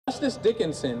Justice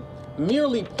Dickinson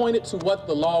merely pointed to what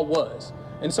the law was.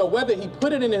 And so whether he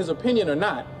put it in his opinion or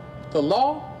not, the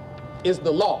law is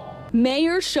the law.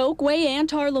 Mayor Chokwe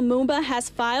Antar Lumumba has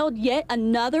filed yet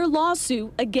another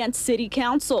lawsuit against City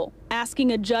Council,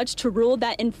 asking a judge to rule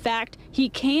that, in fact, he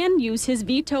can use his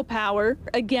veto power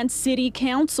against City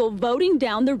Council voting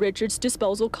down the Richards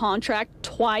disposal contract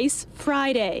twice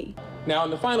Friday. Now,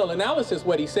 in the final analysis,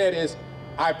 what he said is,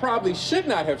 I probably should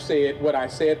not have said what I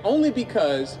said, only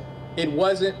because it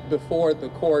wasn't before the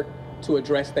court to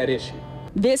address that issue.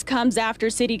 This comes after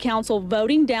City Council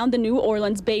voting down the New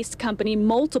Orleans-based company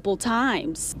multiple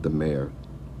times. The mayor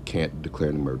can't declare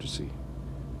an emergency.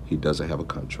 He doesn't have a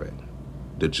contract.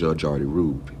 The judge already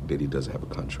ruled that he doesn't have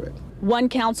a contract. One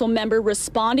council member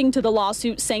responding to the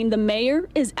lawsuit saying the mayor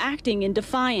is acting in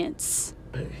defiance.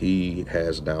 He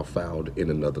has now filed in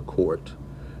another court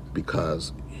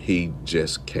because he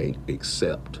just can't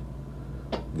accept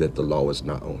that the law is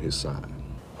not on his side.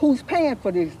 Who's paying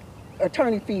for these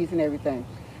attorney fees and everything?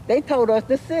 They told us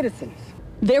the citizens.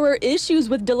 There were issues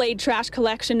with delayed trash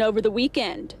collection over the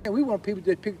weekend. And we want people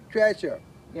to pick the trash up.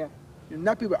 Yeah.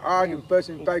 Not people arguing,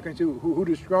 fussing, fighting to who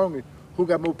the strongest, who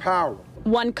got more power.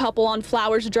 One couple on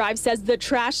Flowers Drive says the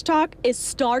trash talk is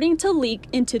starting to leak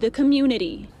into the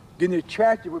community. Getting the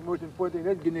trash was the most important thing.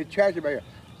 That's getting the trash right here.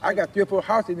 I got 3 or 4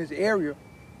 houses in this area,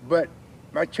 but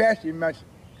my trash in my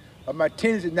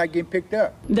tenants is not getting picked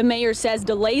up. The mayor says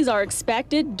delays are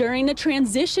expected during the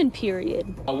transition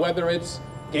period. Whether it's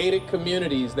gated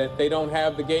communities that they don't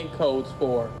have the gate codes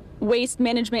for. Waste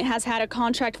Management has had a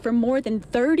contract for more than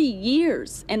 30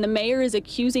 years, and the mayor is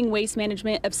accusing Waste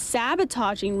Management of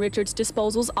sabotaging Richards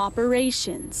Disposal's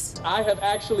operations. I have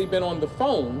actually been on the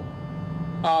phone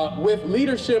with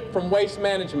leadership from Waste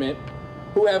Management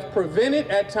who have prevented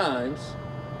at times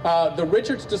the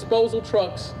Richards Disposal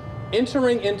trucks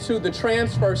entering into the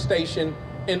transfer station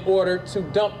in order to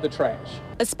dump the trash.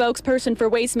 A spokesperson for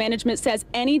Waste Management says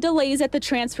any delays at the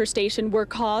transfer station were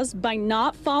caused by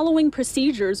not following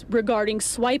procedures regarding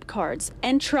swipe cards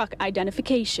and truck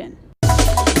identification.